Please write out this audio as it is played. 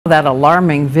That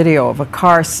alarming video of a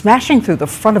car smashing through the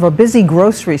front of a busy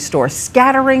grocery store,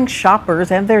 scattering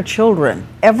shoppers and their children.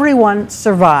 Everyone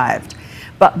survived.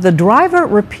 But the driver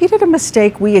repeated a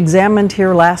mistake we examined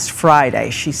here last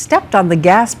Friday. She stepped on the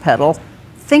gas pedal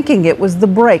thinking it was the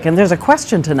brake. And there's a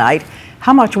question tonight.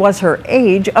 How much was her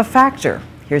age a factor?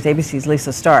 Here's ABC's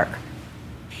Lisa Stark.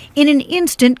 In an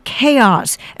instant,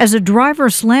 chaos as a driver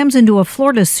slams into a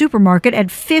Florida supermarket at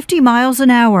 50 miles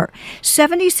an hour.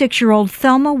 76-year-old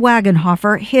Thelma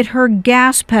Wagenhofer hit her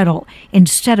gas pedal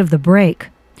instead of the brake.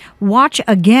 Watch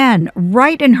again.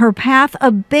 Right in her path, a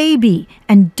baby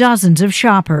and dozens of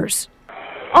shoppers.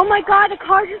 Oh my God, a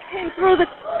car just came through the...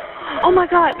 Oh my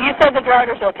God. You said the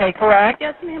driver's okay, correct?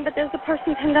 Yes, ma'am, but there's a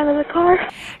person pinned under the car.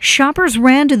 Shoppers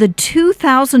ran to the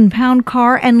 2,000-pound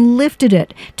car and lifted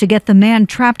it to get the man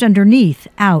trapped underneath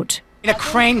out. A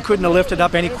crane couldn't have lifted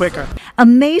up any quicker.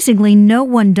 Amazingly, no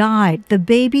one died. The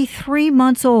baby, 3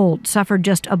 months old, suffered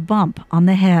just a bump on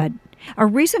the head. A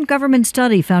recent government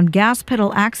study found gas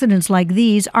pedal accidents like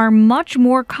these are much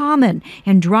more common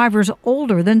in drivers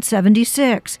older than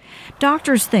 76.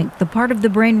 Doctors think the part of the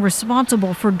brain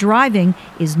responsible for driving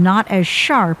is not as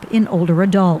sharp in older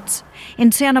adults.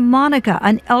 In Santa Monica,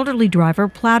 an elderly driver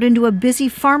plowed into a busy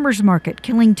farmer's market,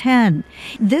 killing 10.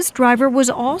 This driver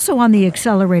was also on the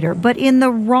accelerator, but in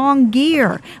the wrong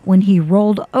gear when he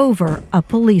rolled over a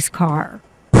police car.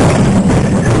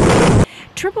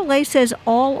 AAA says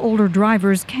all older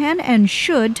drivers can and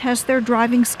should test their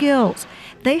driving skills.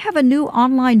 They have a new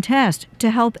online test to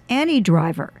help any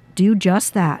driver do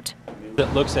just that.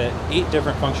 It looks at 8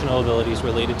 different functional abilities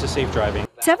related to safe driving.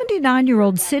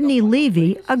 79-year-old Sydney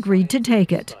Levy agreed to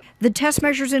take it. The test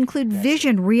measures include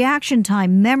vision, reaction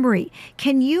time, memory.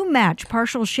 Can you match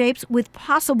partial shapes with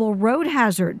possible road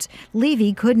hazards?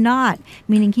 Levy could not,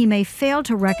 meaning he may fail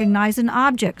to recognize an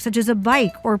object, such as a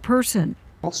bike or person.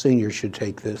 All seniors should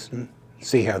take this and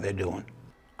see how they're doing.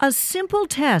 A simple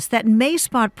test that may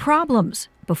spot problems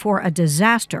before a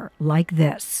disaster like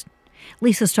this.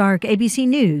 Lisa Stark, ABC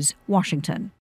News, Washington.